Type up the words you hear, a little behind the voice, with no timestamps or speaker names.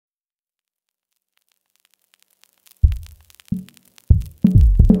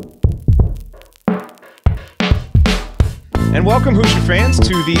And welcome, Hoosier fans,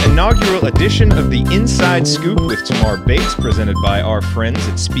 to the inaugural edition of the Inside Scoop with Tamar Bates, presented by our friends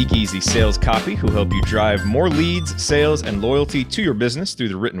at Speakeasy Sales Copy, who help you drive more leads, sales, and loyalty to your business through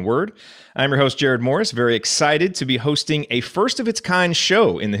the written word. I'm your host, Jerod Morris, very excited to be hosting a first-of-its-kind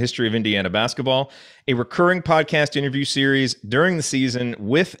show in the history of Indiana basketball, a recurring podcast interview series during the season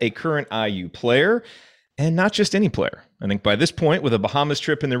with a current IU player, and not just any player. I think by this point, with a Bahamas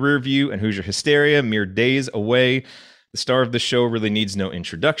trip in the rear view and Hoosier Hysteria mere days away, the star of the show really needs no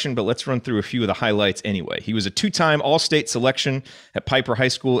introduction, but let's run through a few of the highlights anyway. He was a two-time All-State selection at Piper High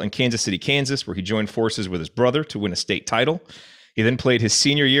School in Kansas City, Kansas, where he joined forces with his brother to win a state title. He then played his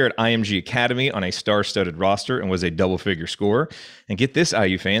senior year at IMG Academy on a star-studded roster and was a double-figure scorer. And get this,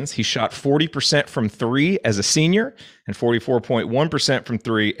 IU fans, he shot 40% from three as a senior and 44.1% from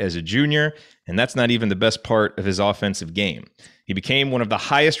three as a junior, and that's not even the best part of his offensive game. He became one of the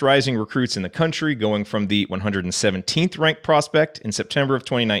highest rising recruits in the country, going from the 117th ranked prospect in September of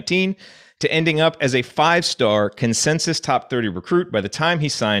 2019 to ending up as a five-star consensus top 30 recruit by the time he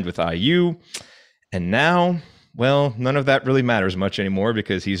signed with IU. And now, well, none of that really matters much anymore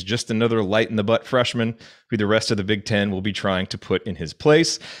because he's just another light-in-the-butt freshman who the rest of the Big Ten will be trying to put in his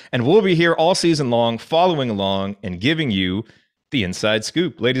place. And we'll be here all season long, following along and giving you the Inside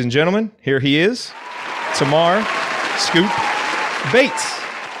Scoop. Ladies and gentlemen, here he is, Tamar Scoop Bates.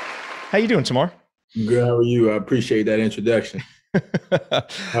 How you doing, Tamar? Good. How are you? I appreciate that introduction.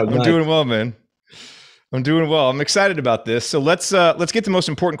 I'm doing well, man. I'm doing well. I'm excited about this. So let's get the most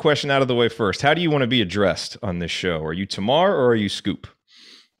important question out of the way first. How do you want to be addressed on this show? Are you Tamar or are you Scoop?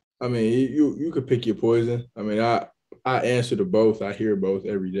 I mean, you could pick your poison. I mean, I answer to both. I hear both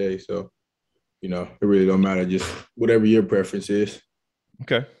every day. So, it really don't matter. Just whatever your preference is.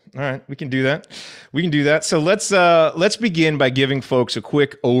 Okay. All right. We can do that. So let's begin by giving folks a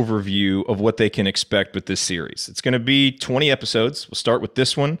quick overview of what they can expect with this series. It's going to be 20 episodes. We'll start with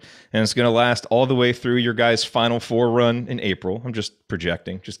this one, and it's going to last all the way through your guys' Final Four run in April. I'm just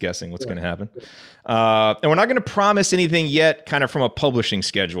projecting, just guessing what's going to happen. And we're not going to promise anything yet kind of from a publishing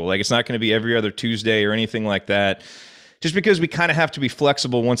schedule. Like it's not going to be every other Tuesday or anything like that. Just because we kind of have to be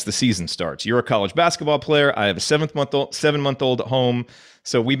flexible once the season starts. You're a college basketball player. I have a 7-month-old at home.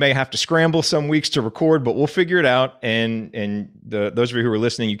 So we may have to scramble some weeks to record, but we'll figure it out. And those of you who are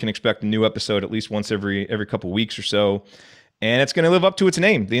listening, you can expect a new episode at least once every couple weeks or so. And it's going to live up to its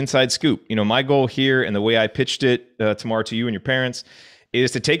name, the Inside Scoop. My goal here and the way I pitched it, Tamar, to you and your parents,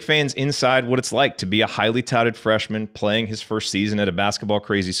 is to take fans inside what it's like to be a highly touted freshman playing his first season at a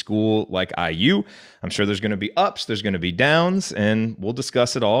basketball-crazy school like IU. I'm sure there's going to be ups, there's going to be downs, and we'll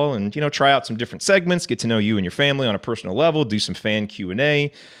discuss it all and, try out some different segments, get to know you and your family on a personal level, do some fan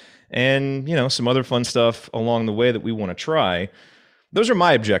Q&A, and, some other fun stuff along the way that we want to try. Those are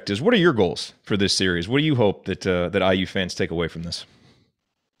my objectives. What are your goals for this series? What do you hope that IU fans take away from this?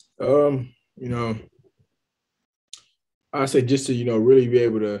 I say just to, really be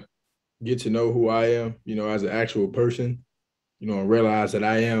able to get to know who I am, as an actual person, and realize that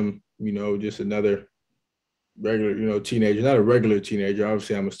I am, just another regular, teenager, not a regular teenager.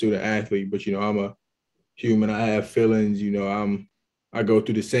 Obviously, I'm a student athlete, but, I'm a human. I have feelings, I go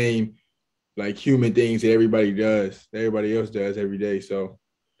through the same, human things that everybody else does every day. So,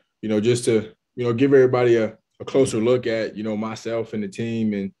 just to, give everybody a closer look at, myself and the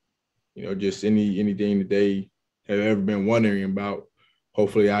team and, just anything that they have ever been wondering about.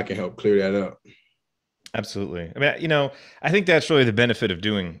 Hopefully I can help clear that up. Absolutely. I mean, I think that's really the benefit of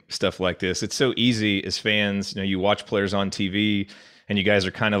doing stuff like this. It's so easy as fans, you watch players on TV and you guys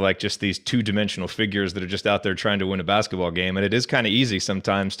are kind of like just these two-dimensional figures that are just out there trying to win a basketball game. And it is kind of easy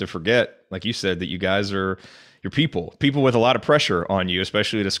sometimes to forget, like you said, that you guys are your people with a lot of pressure on you,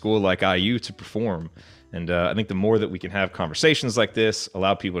 especially at a school like IU to perform. And I think the more that we can have conversations like this,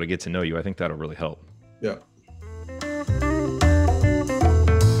 allow people to get to know you, I think that'll really help. Yeah.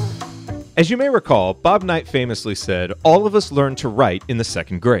 As you may recall, Bob Knight famously said, "All of us learn to write in the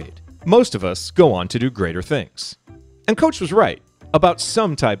second grade. Most of us go on to do greater things." And Coach was right about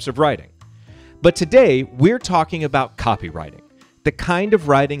some types of writing. But today, we're talking about copywriting, the kind of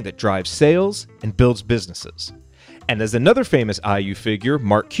writing that drives sales and builds businesses. And as another famous IU figure,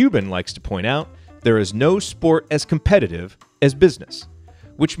 Mark Cuban, likes to point out, there is no sport as competitive as business,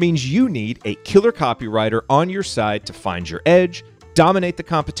 which means you need a killer copywriter on your side to find your edge, dominate the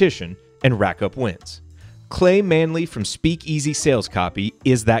competition, and rack up wins. Clay Manley from Speakeasy Sales Copy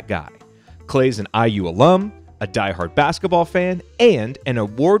is that guy. Clay's an IU alum, a diehard basketball fan, and an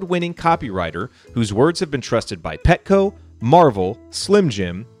award-winning copywriter whose words have been trusted by Petco, Marvel, Slim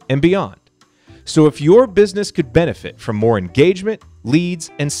Jim, and beyond. So if your business could benefit from more engagement, leads,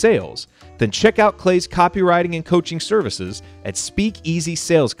 and sales, then check out Clay's copywriting and coaching services at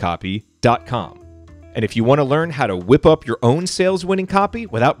speakeasysalescopy.com. And if you want to learn how to whip up your own sales-winning copy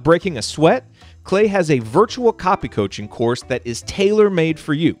without breaking a sweat, Clay has a virtual copy coaching course that is tailor-made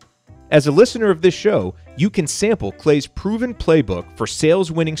for you. As a listener of this show, you can sample Clay's proven playbook for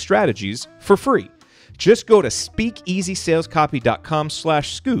sales-winning strategies for free. Just go to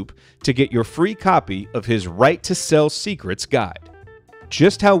speakeasysalescopy.com/scoop to get your free copy of his Right to Sell Secrets guide.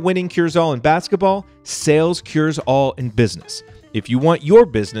 Just how winning cures all in basketball, sales cures all in business. If you want your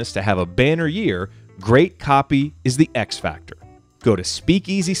business to have a banner year, great copy is the X factor. Go to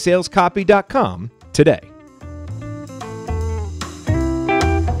speakeasysalescopy.com today.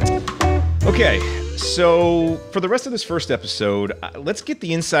 Okay, so for the rest of this first episode, let's get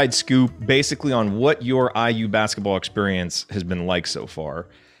the inside scoop basically on what your IU basketball experience has been like so far.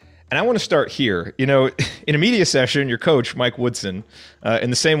 And I want to start here. You know, in a media session, your coach, Mike Woodson,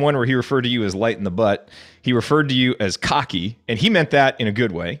 in the same one where he referred to you as light in the butt, he referred to you as cocky, and he meant that in a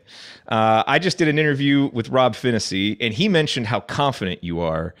good way. I just did an interview with Rob Phinisee, and he mentioned how confident you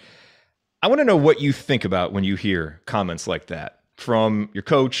are. I want to know what you think about when you hear comments like that from your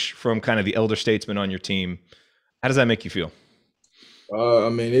coach, from kind of the elder statesman on your team. How does that make you feel? I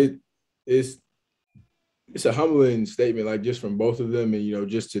mean, it's a humbling statement, like just from both of them, and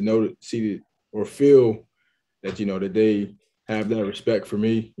just to know, see it, or feel that that they have that respect for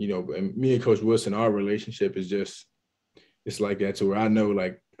me. And me and Coach Wilson, our relationship is just it's like that, to where I know,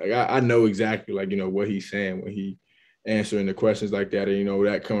 I know exactly what he's saying when he answering the questions like that, and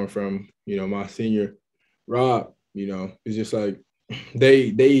that coming from my senior Rob. It's just like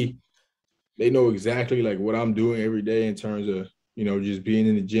they know exactly what I'm doing every day in terms of just being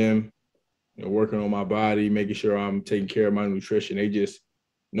in the gym, working on my body, making sure I'm taking care of my nutrition. They just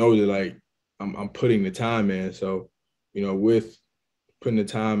know that I'm putting the time in. So with putting the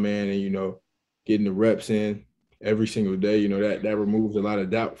time in and getting the reps in every single day, that removes a lot of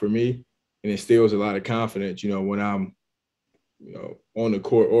doubt for me, and instills a lot of confidence when I'm on the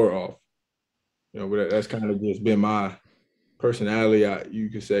court or off. But that's kind of just been my personality. You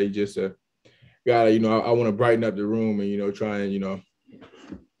could say just a guy. I want to brighten up the room and try and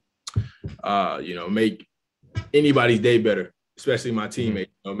make anybody's day better, especially my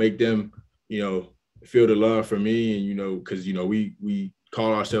teammates. Make them feel the love for me, and because we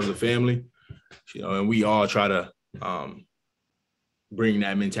call ourselves a family, and we all try to bring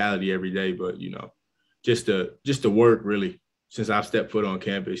that mentality every day. But just to work really. Since I've stepped foot on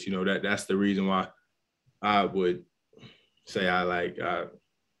campus, that's the reason why I would say I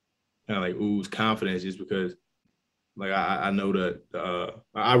kind of ooze confidence, just because I know that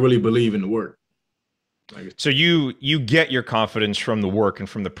I really believe in the work. So you get your confidence from the work and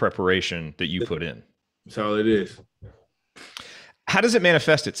from the preparation that you put in. That's all it is. How does it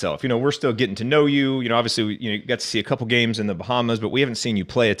manifest itself? We're still getting to know you. Obviously, you got to see a couple games in the Bahamas, but we haven't seen you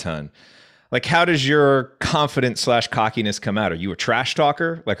play a ton. How does your confidence / cockiness come out? Are you a trash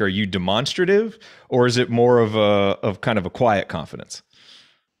talker? Are you demonstrative, or is it more of kind of a quiet confidence?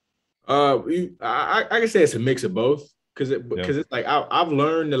 I can say it's a mix of both, because it's I've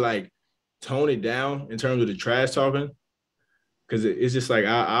learned to tone it down in terms of the trash talking, because it's just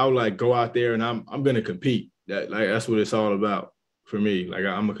I'll go out there and I'm gonna compete. That's what it's all about for me.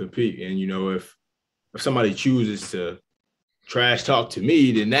 I'm gonna compete, and if somebody chooses to trash talk to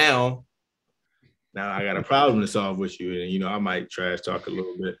me, then now I got a problem to solve with you, and I might trash talk a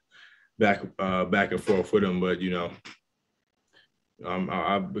little bit back and forth with them, but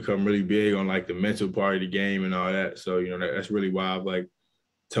I've become really big on the mental part of the game and all that. So that's really why I've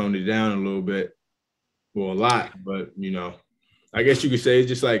toned it down a little bit, well, a lot. But I guess you could say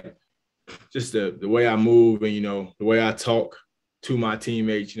it's just the way I move and the way I talk to my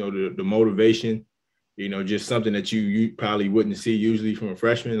teammates. The motivation. Just something that you probably wouldn't see usually from a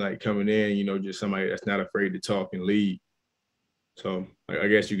freshman, coming in, just somebody that's not afraid to talk and lead. So I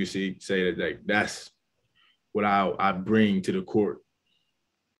guess you could say that that's what I bring to the court.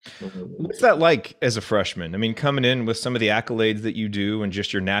 What's that like as a freshman? I mean, coming in with some of the accolades that you do and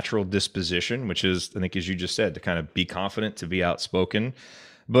just your natural disposition, which is, I think, as you just said, to kind of be confident, to be outspoken.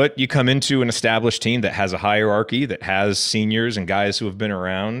 But you come into an established team that has a hierarchy, that has seniors and guys who have been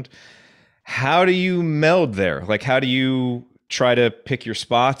around. How do you meld there? How do you try to pick your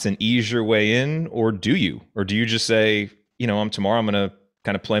spots and ease your way in, or do you? Or do you just say, I'm Tamar, I'm going to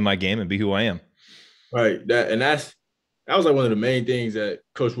kind of play my game and be who I am? Right. That was one of the main things that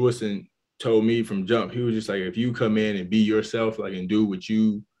Coach Wilson told me from jump. He was just if you come in and be yourself, and do what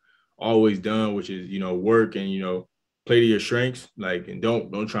you always done, which is, work and, play to your strengths, and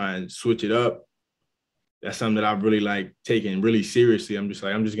don't try and switch it up. that's something that I've really like taken really seriously. I'm just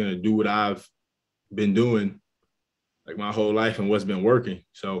going to do what I've been doing like my whole life and what's been working.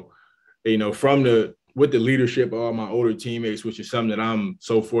 So, you know, with the leadership of all my older teammates, which is something that I'm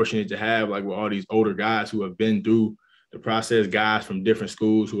so fortunate to have, like with all these older guys who have been through the process, guys from different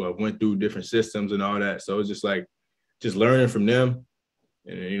schools who have went through different systems and all that. So it's just like, just learning from them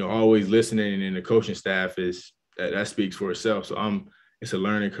and, you know, always listening, and the coaching staff that speaks for itself. So it's a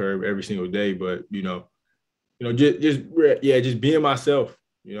learning curve every single day, but, just being myself,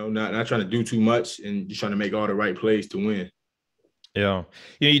 you know, not trying to do too much and just trying to make all the right plays to win. Yeah.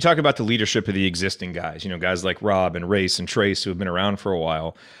 You know, you talk about the leadership of the existing guys, you know, guys like Rob and Race and Trace who have been around for a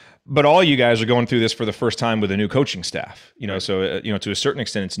while. But all you guys are going through this for the first time with a new coaching staff, you know, so, to a certain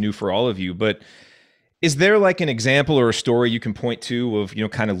extent, it's new for all of you. But is there like an example or a story you can point to of, you know,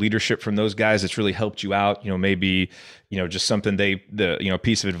 kind of leadership from those guys that's really helped you out? You know, maybe, you know, just something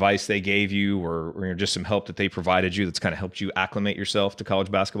piece of advice they gave you or just some help that they provided you that's kind of helped you acclimate yourself to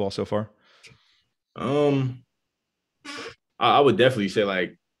college basketball so far? I would definitely say,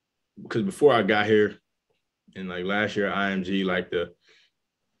 like, because before I got here and like last year at IMG, like the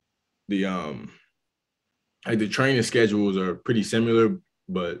training schedules are pretty similar,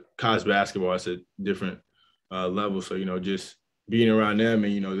 but college basketball is a different level. So, you know, just being around them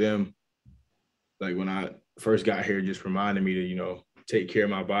and, you know, them, like when I first got here, just reminded me to, you know, take care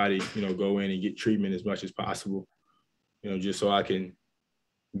of my body, you know, go in and get treatment as much as possible, you know, just so I can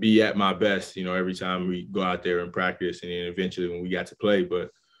be at my best, you know, every time we go out there and practice and then eventually when we got to play.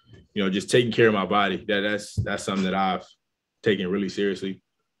 But, you know, just taking care of my body, that's something that I've taken really seriously.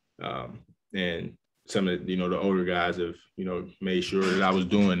 And some of the, you know, the older guys have, you know, made sure that I was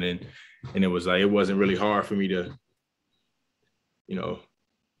doing, and it was like, it wasn't really hard for me to, you know,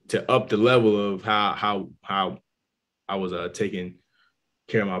 to up the level of how I was taking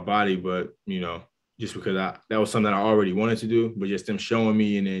care of my body. But, you know, just because that was something that I already wanted to do, but just them showing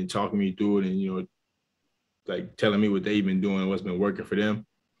me and then talking me through it and, you know, like telling me what they've been doing, what's been working for them,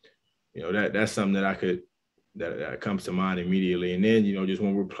 you know, that's something that that comes to mind immediately. And then, you know, just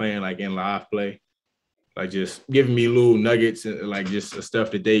when we're playing like in live play, like just giving me little nuggets and like just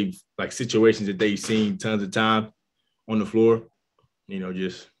stuff that situations that they've seen tons of time on the floor, you know,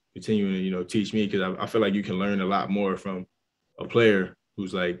 just continuing to, you know, teach me, because I feel like you can learn a lot more from a player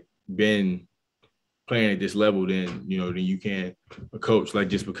who's like been playing at this level than you can a coach, like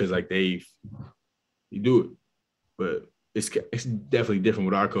just because like you do it. But it's definitely different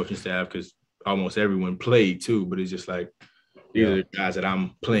with our coaching staff because almost everyone played too, but it's just like these are the guys that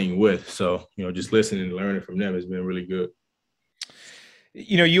I'm playing with. So, you know, just listening and learning from them has been really good.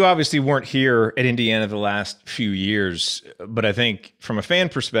 You know, you obviously weren't here at Indiana the last few years, but I think from a fan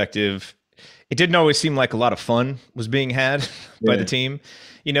perspective, it didn't always seem like a lot of fun was being had by the team.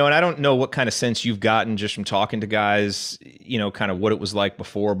 You know, and I don't know what kind of sense you've gotten just from talking to guys, you know, kind of what it was like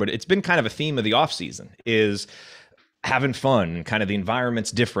before, but it's been kind of a theme of the offseason is having fun and kind of the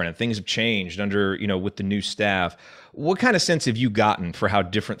environment's different and things have changed under, you know, with the new staff. What kind of sense have you gotten for how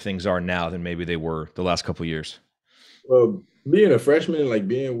different things are now than maybe they were the last couple of years? Well, being a freshman, like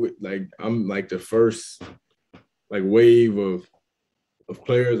being with, like, I'm like the first like wave of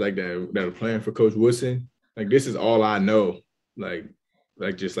players like that are playing for Coach Woodson. Like this is all I know. Like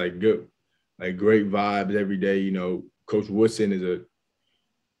just like good, like great vibes every day. You know, Coach Woodson is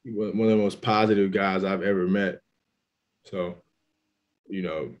one of the most positive guys I've ever met. So, you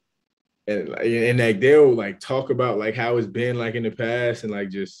know, and like they'll like talk about like how it's been like in the past, and like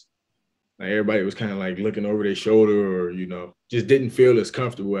just like everybody was kind of like looking over their shoulder, or, you know, just didn't feel as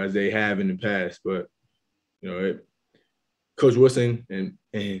comfortable as they have in the past. But, you know, Coach Woodson and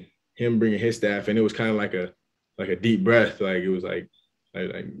him bringing his staff, and it was kind of like a deep breath. Like it was like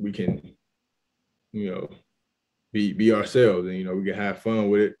we can, you know, be ourselves, and, you know, we can have fun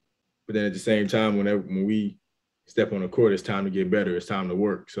with it. But then at the same time, when we step on the court, it's time to get better. It's time to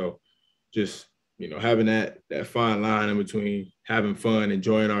work. So just, you know, having that fine line in between having fun,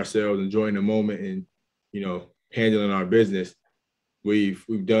 enjoying ourselves, enjoying the moment, and, you know, handling our business. We've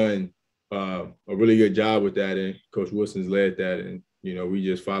done a really good job with that, and Coach Wilson's led that, and, you know, we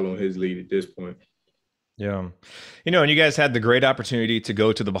just follow his lead at this point. Yeah. You know, and you guys had the great opportunity to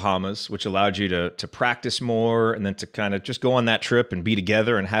go to the Bahamas, which allowed you to practice more and then to kind of just go on that trip and be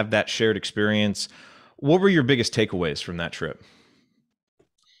together and have that shared experience. What were your biggest takeaways from that trip?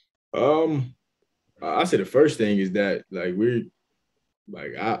 I say the first thing is that I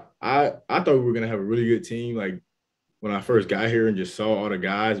thought we were gonna have a really good team, like when I first got here and just saw all the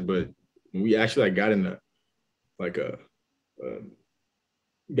guys, but when we actually like got in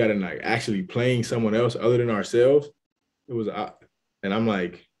actually playing someone else other than ourselves, it was and I'm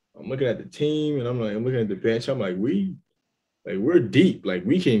like, I'm looking at the team and I'm looking at the bench. I'm like, we're deep. Like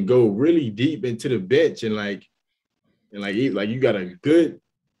we can go really deep into the bench and you got a good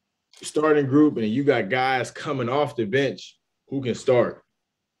starting group and you got guys coming off the bench who can start.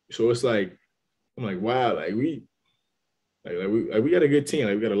 So it's like, I'm like, wow, we got a good team.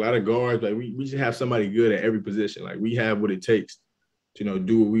 Like we got a lot of guards. Like we just have somebody good at every position. Like we have what it takes to,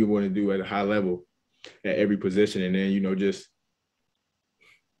 do what we want to do at a high level at every position. And then, just,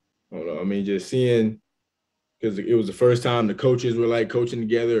 I don't know. I mean, just seeing, because it was the first time the coaches were like coaching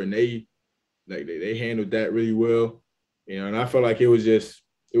together and they handled that really well, and I felt like it was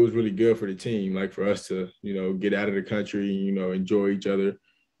really good for the team, like for us to, get out of the country, enjoy each other,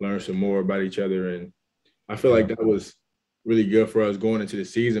 learn some more about each other. And I feel like that was really good for us going into the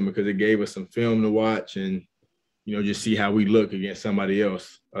season because it gave us some film to watch and, just see how we look against somebody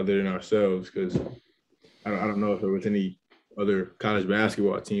else other than ourselves. Because I don't know if there was any other college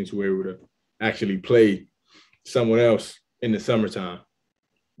basketball teams who were able to actually play someone else in the summertime.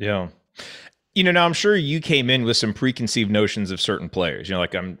 Yeah. Now I'm sure you came in with some preconceived notions of certain players.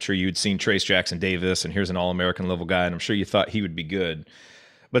 Like I'm sure you'd seen Trace Jackson Davis and here's an All-American level guy, and I'm sure you thought he would be good.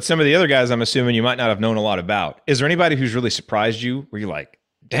 But some of the other guys I'm assuming you might not have known a lot about. Is there anybody who's really surprised you where you're like,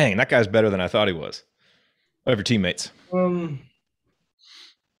 dang, that guy's better than I thought he was? Of your teammates?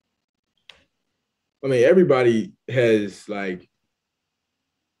 Everybody has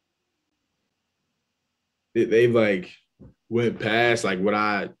they've went past what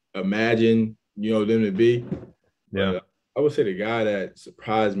I imagined, them to be. Yeah. I would say the guy that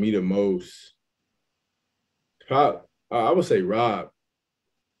surprised me the most, I would say Rob.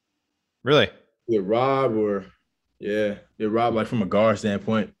 Really? Rob from a guard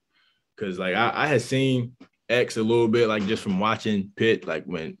standpoint. Because I had seen X a little bit, just from watching Pitt,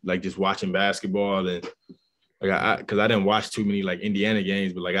 just watching basketball, and because I didn't watch too many Indiana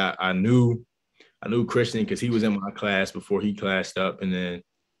games, but I knew Christian because he was in my class before he classed up, and then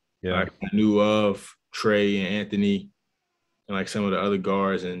I knew of Trey and Anthony and some of the other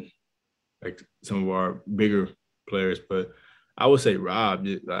guards and some of our bigger players. But I would say Rob.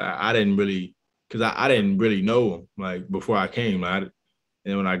 I didn't really, because I didn't really know him before I came. And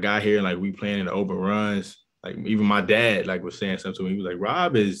when I got here, we playing in the open runs. Even my dad was saying something to me. He was like,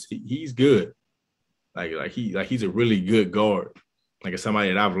 Rob he's good. He's a really good guard. It's somebody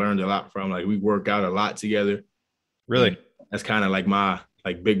that I've learned a lot from. We work out a lot together. Really? And that's kind of my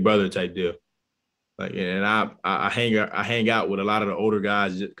big brother type deal. And I hang out with a lot of the older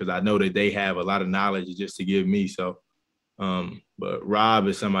guys because I know that they have a lot of knowledge just to give me. So, but Rob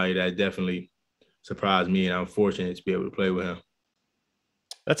is somebody that definitely surprised me, and I'm fortunate to be able to play with him.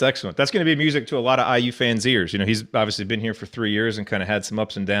 That's excellent. That's going to be music to a lot of IU fans' ears. He's obviously been here for 3 years and kind of had some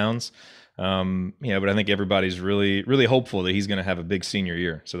ups and downs. But I think everybody's really, really hopeful that he's going to have a big senior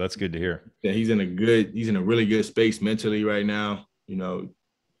year. So that's good to hear. Yeah, he's in a really good space mentally right now.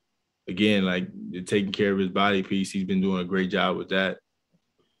 Again, taking care of his body piece, he's been doing a great job with that.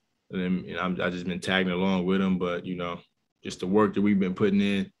 And then, I've just been tagging along with him. But, just the work that we've been putting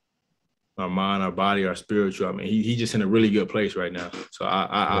in, our mind, our body, our spiritual. He's just in a really good place right now. So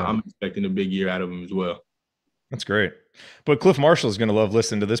I'm expecting a big year out of him as well. That's great. But Clif Marshall is going to love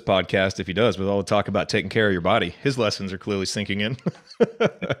listening to this podcast if he does, with all the talk about taking care of your body. His lessons are clearly sinking in.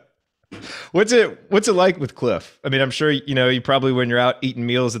 What's it like with Clif? I'm sure, you probably, when you're out eating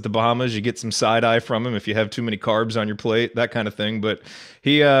meals at the Bahamas, you get some side eye from him if you have too many carbs on your plate, that kind of thing. But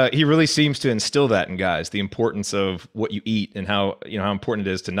he really seems to instill that in guys, the importance of what you eat and how important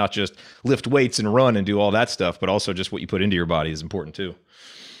it is to not just lift weights and run and do all that stuff, but also just what you put into your body is important too.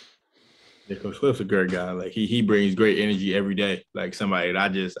 Yeah, Coach Cliff's a great guy. He brings great energy every day. Somebody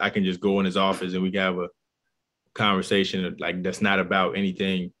that I can just go in his office and we can have a conversation that's not about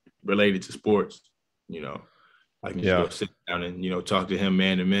anything related to sports. I can just go sit down and, talk to him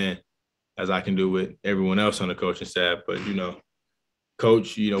man to man as I can do with everyone else on the coaching staff. But,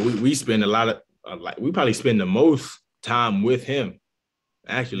 Coach, we spend we probably spend the most time with him.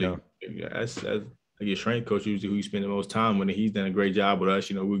 Actually, that's your strength coach usually who you spend the most time with, and he's done a great job with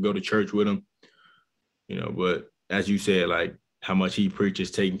us. We go to church with him, but as you said, how much he preaches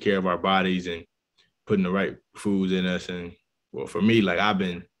taking care of our bodies and putting the right foods in us. And well, for me,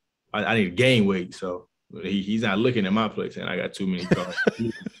 I need to gain weight. So he's not looking at my place and I got too many carbs.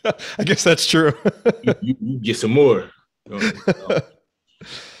 I guess that's true. you get some more.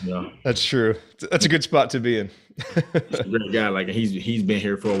 That's true. That's a good spot to be in. He's a great guy. He's been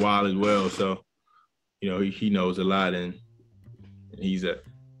here for a while as well. So, he knows a lot, and he's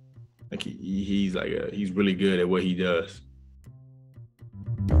he's really good at what he does.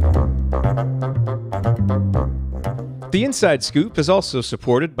 The Inside Scoop is also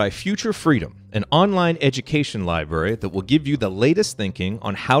supported by Future Freedom, an online education library that will give you the latest thinking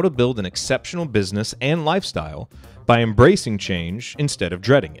on how to build an exceptional business and lifestyle by embracing change instead of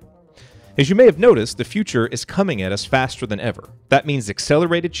dreading it. As you may have noticed, the future is coming at us faster than ever. That means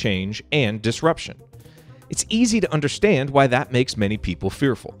accelerated change and disruption. It's easy to understand why that makes many people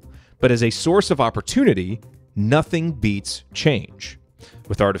fearful. But as a source of opportunity, nothing beats change.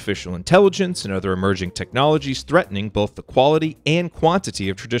 With artificial intelligence and other emerging technologies threatening both the quality and quantity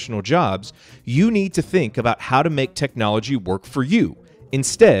of traditional jobs, you need to think about how to make technology work for you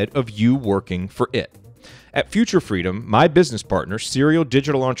instead of you working for it. At Future Freedom, my business partner, serial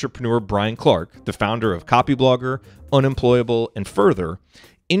digital entrepreneur Brian Clark, the founder of Copyblogger, Unemployable, and Further,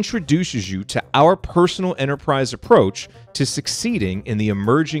 introduces you to our personal enterprise approach to succeeding in the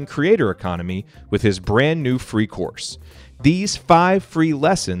emerging creator economy with his brand new free course. These 5 free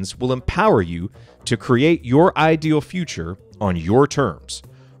lessons will empower you to create your ideal future on your terms.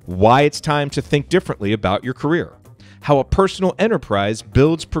 Why it's time to think differently about your career. How a personal enterprise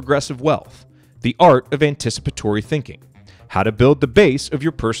builds progressive wealth. The art of anticipatory thinking. How to build the base of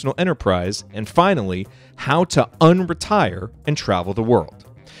your personal enterprise. And finally, how to unretire and travel the world.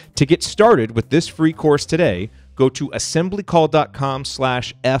 To get started with this free course today, go to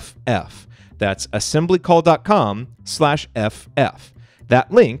assemblycall.com/FF. That's assemblycall.com/FF.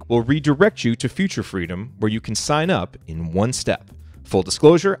 That link will redirect you to Future Freedom, where you can sign up in one step. Full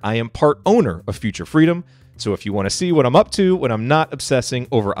disclosure, I am part owner of Future Freedom, so if you want to see what I'm up to when I'm not obsessing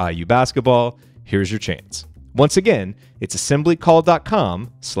over IU basketball, here's your chance. Once again, it's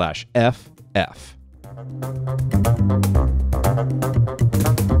assemblycall.com/FF.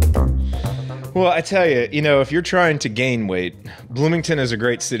 Well, I tell you, if you're trying to gain weight, Bloomington is a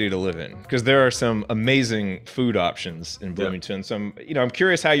great city to live in because there are some amazing food options in Bloomington. Yeah. So I'm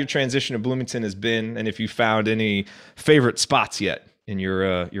curious how your transition to Bloomington has been, and if you found any favorite spots yet in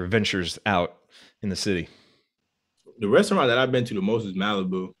your ventures out in the city. The restaurant that I've been to the most is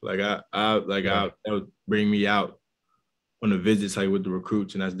Malibu. That would bring me out on the visits with the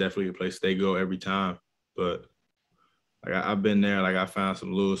recruits, and that's definitely a place they go every time. But I've been there, I found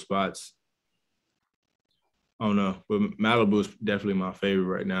some little spots. I don't know, but Malibu is definitely my favorite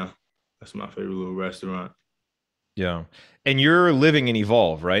right now. That's my favorite little restaurant. Yeah, and you're living in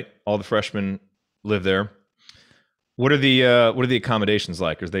Evolve, right? All the freshmen live there. What are the accommodations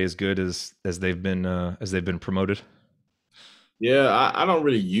like? Are they as good as they've been promoted? Yeah, I don't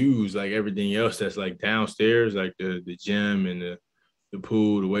really use everything else that's downstairs, the gym and the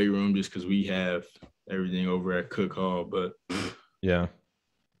pool, the weight room, just because we have everything over at Cook Hall. But yeah.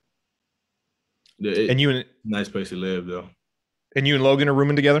 Nice place to live, though. And you and Logan are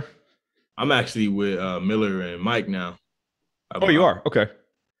rooming together? I'm actually with Miller and Mike now. Oh, you are? Okay.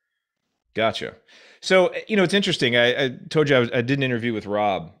 Gotcha. So, it's interesting. I told you I did an interview with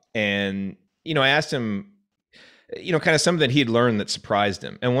Rob, and, I asked him, kind of something that he had learned that surprised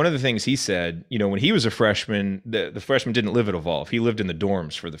him. And one of the things he said, when he was a freshman, the freshman didn't live at Evolve. He lived in the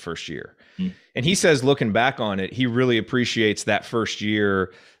dorms for the first year. And he says, looking back on it, he really appreciates that first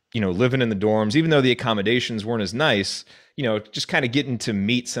year, living in the dorms, even though the accommodations weren't as nice, just kind of getting to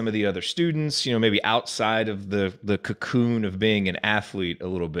meet some of the other students, maybe outside of the cocoon of being an athlete a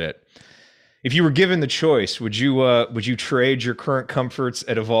little bit. If you were given the choice, would you trade your current comforts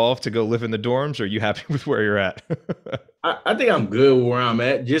at Evolve to go live in the dorms, or are you happy with where you're at? I think I'm good where I'm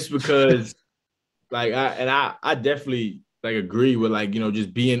at, just because I definitely agree with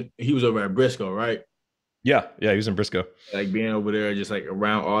just being. He was over at Briscoe, right? Yeah, he was in Briscoe. Being over there, just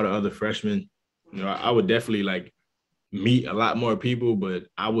around all the other freshmen, I would definitely meet a lot more people. But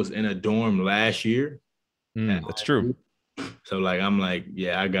I was in a dorm last year. That's true. So I'm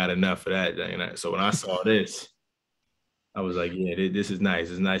yeah, I got enough of that. So when I saw this, I was yeah, this is nice.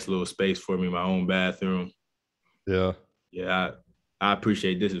 It's a nice little space for me, my own bathroom. Yeah. Yeah, I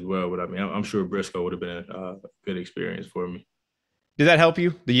appreciate this as well. But I'm sure Briscoe would have been a good experience for me. Did that help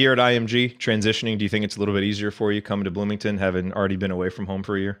you, the year at IMG, transitioning? Do you think it's a little bit easier for you coming to Bloomington, having already been away from home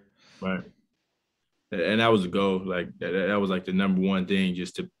for a year? Right. And that was the goal. That was the number one thing,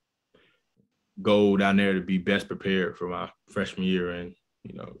 just to go down there to be best prepared for my freshman year. And,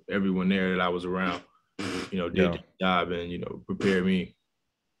 everyone there that I was around, did the job and, prepared me,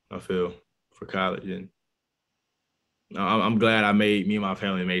 I feel, for college. And I'm glad me and my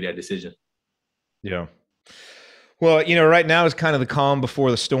family made that decision. Yeah. Well, right now is kind of the calm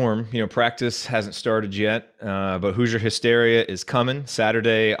before the storm. Practice hasn't started yet, but Hoosier Hysteria is coming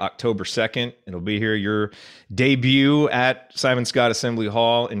Saturday, October 2nd. It'll be here, your debut at Simon Scott Assembly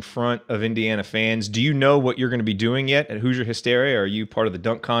Hall in front of Indiana fans. Do you know what you're going to be doing yet at Hoosier Hysteria? Are you part of the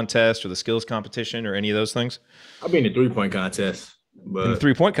dunk contest or the skills competition or any of those things? I'll be in the three-point contest. But in the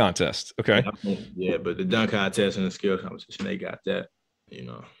three-point contest, okay. Yeah, but the dunk contest and the skills competition, they got that,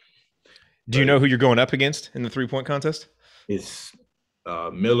 Do you know who you're going up against in the three-point contest? It's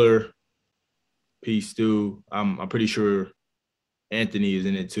Miller, P. Stu. I'm pretty sure Anthony is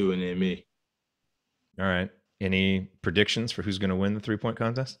in it too, and then me. All right. Any predictions for who's going to win the three-point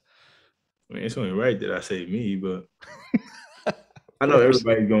contest? I mean, it's only right that I say me, but I know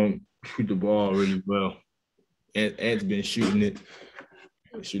everybody's going to shoot the ball really well. Ant's been shooting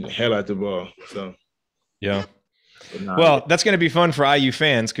the hell out the ball. So yeah. Well, that's going to be fun for IU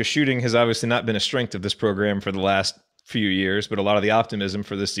fans because shooting has obviously not been a strength of this program for the last few years, but a lot of the optimism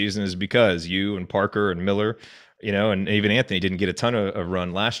for this season is because you and Parker and Miller, and even Anthony didn't get a ton of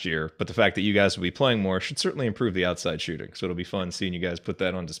run last year, but the fact that you guys will be playing more should certainly improve the outside shooting. So it'll be fun seeing you guys put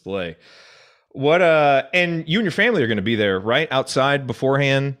that on display. And you and your family are going to be there, right? Outside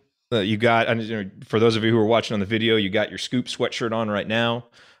beforehand. You got, for those of you who are watching on the video, you got your Scoop sweatshirt on right now.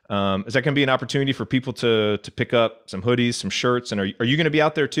 Is that going to be an opportunity for people to pick up some hoodies, some shirts? And are you going to be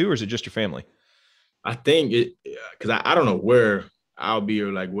out there too, or is it just your family? I think because I don't know where I'll be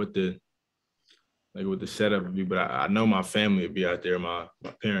or what the setup will be, but I know my family will be out there, my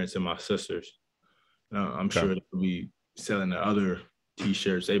parents and my sisters. I'm sure they'll be selling the other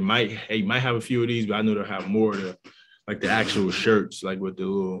T-shirts. They might have a few of these, but I know they'll have more of the actual shirts, with the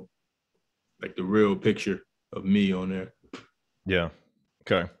little, the real picture of me on there. Yeah.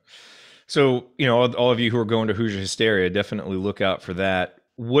 Okay. So, all of you who are going to Hoosier Hysteria, definitely look out for that.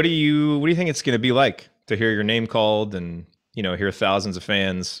 What do you think it's going to be like to hear your name called and, hear thousands of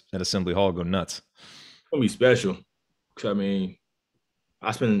fans at Assembly Hall go nuts? It's going to be special. Because,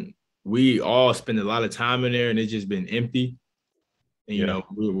 we all spend a lot of time in there and it's just been empty. And,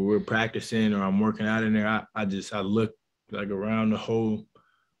 we're practicing or I'm working out in there. I look around the whole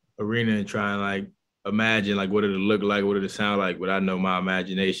arena and try and imagine what it'll look like, what it'll sound like, but I know my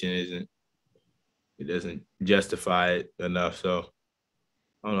imagination doesn't justify it enough. So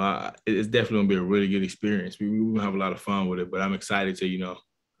I don't know. It's definitely gonna be a really good experience. We're gonna have a lot of fun with it, but I'm excited to,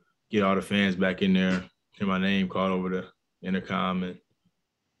 get all the fans back in there, hear my name called over the intercom and,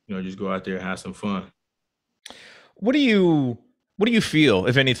 just go out there and have some fun. What do you feel,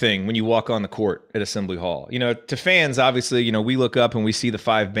 if anything, when you walk on the court at Assembly Hall? To fans, obviously, we look up and we see the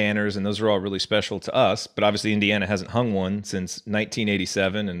 5 banners, and those are all really special to us. But obviously, Indiana hasn't hung one since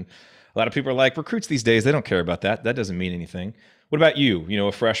 1987. And a lot of people are like, recruits these days, they don't care about that. That doesn't mean anything. What about you?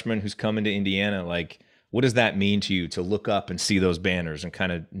 A freshman who's coming to Indiana, what does that mean to you to look up and see those banners and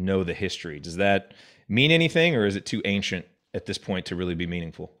kind of know the history? Does that mean anything, or is it too ancient at this point to really be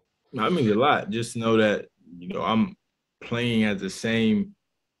meaningful? I mean a lot. Just know that, I'm playing at the same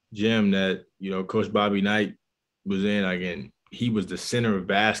gym that, Coach Bobby Knight was in. Again, he was the center of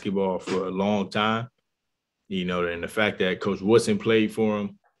basketball for a long time. And the fact that Coach Woodson played for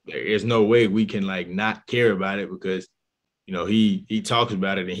him, there's no way we can not care about it because, he talks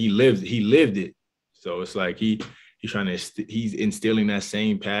about it and he lived it. So it's he's instilling that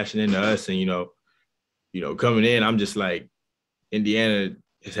same passion into us. And, coming in, I'm just Indiana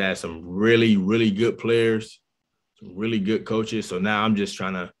has had some really, really good players, really good coaches. So now I'm just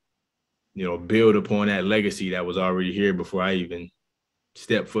trying to, build upon that legacy that was already here before I even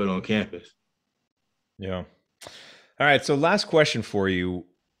stepped foot on campus. Yeah. All right. So last question for you.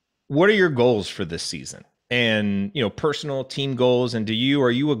 What are your goals for this season? And, personal team goals. And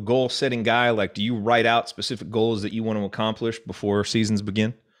are you a goal setting guy? Do you write out specific goals that you want to accomplish before seasons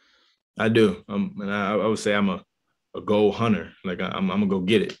begin? I do. And I would say I'm a goal hunter. I'm gonna go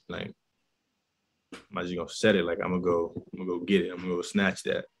get it. I'm not just gonna set it. I'm gonna go get it. I'm gonna go snatch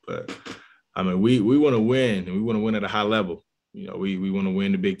that. But we want to win, and we want to win at a high level. We want to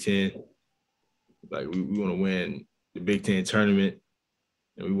win the Big Ten. We want to win the Big Ten tournament,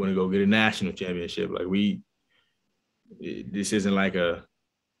 and we want to go get a national championship. This isn't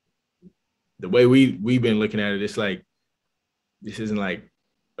the way we've been looking at it. It's this isn't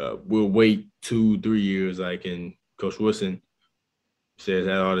we'll wait 2-3 years. And Coach Wilson says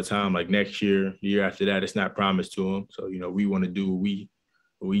that all the time. Next year, the year after that, it's not promised to him. So we want to do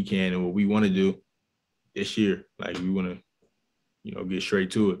what we can and what we want to do this year. We want to, get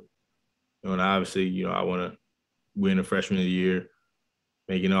straight to it. And obviously, I want to win the freshman of the year,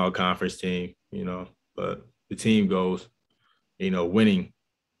 make an all-conference team. But the team goes, winning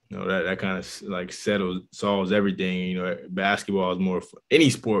You know, that kind of like solves everything. You know, basketball is more fun. Any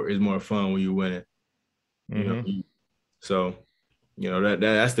sport is more fun when you're winning. You know, so you know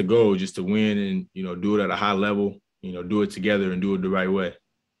that's the goal, just to win and, you know, do it at a high level. You know, do it together and do it the right way.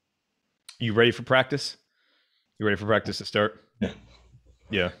 You ready for practice? You ready for practice to start? Yeah.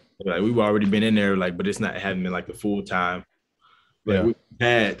 Yeah. Like, we've already been in there, like, but it's not, having been like the full time. Like, we've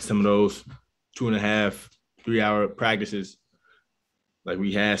had some of those 2.5, 3 hour practices. Like,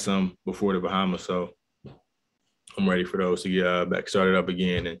 we had some before the Bahamas, so I'm ready for those to get back started up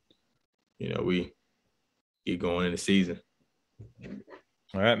again, and, you know, we get going in the season.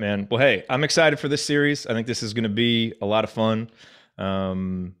 All right, man. Well, hey, I'm excited for this series. I think this is going to be a lot of fun.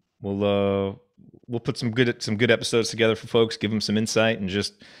 We'll put some good episodes together for folks, give them some insight, and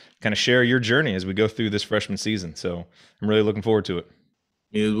just kind of share your journey as we go through this freshman season. So I'm really looking forward to it.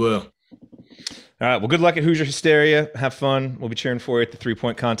 Me as well. All right. Well, good luck at Hoosier Hysteria. Have fun. We'll be cheering for you at the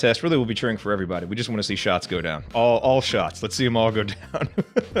 3-point contest. Really, we'll be cheering for everybody. We just want to see shots go down. All shots. Let's see them all go down.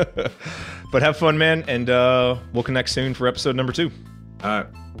 But have fun, man. And we'll connect soon for episode number 2. All right.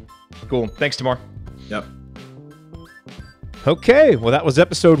 Cool. Thanks, Tamar. Yep. Okay, well, that was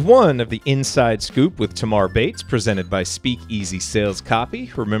episode 1 of the Inside Scoop with Tamar Bates, presented by Speakeasy Sales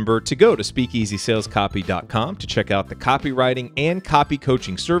Copy. Remember to go to speakeasysalescopy.com to check out the copywriting and copy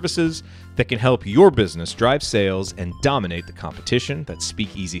coaching services that can help your business drive sales and dominate the competition. That's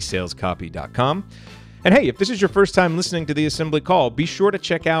speakeasysalescopy.com. And hey, if this is your first time listening to the Assembly Call, be sure to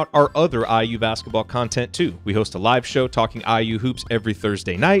check out our other IU basketball content too. We host a live show talking IU hoops every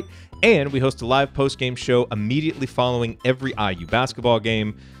Thursday night, and we host a live post-game show immediately following every IU basketball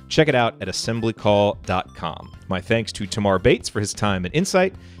game. Check it out at assemblycall.com. My thanks to Tamar Bates for his time and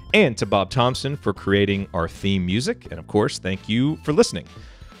insight, and to Bob Thompson for creating our theme music. And of course, thank you for listening.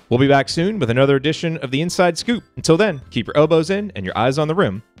 We'll be back soon with another edition of the Inside Scoop. Until then, keep your elbows in and your eyes on the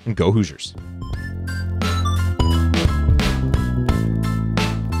rim, and go Hoosiers.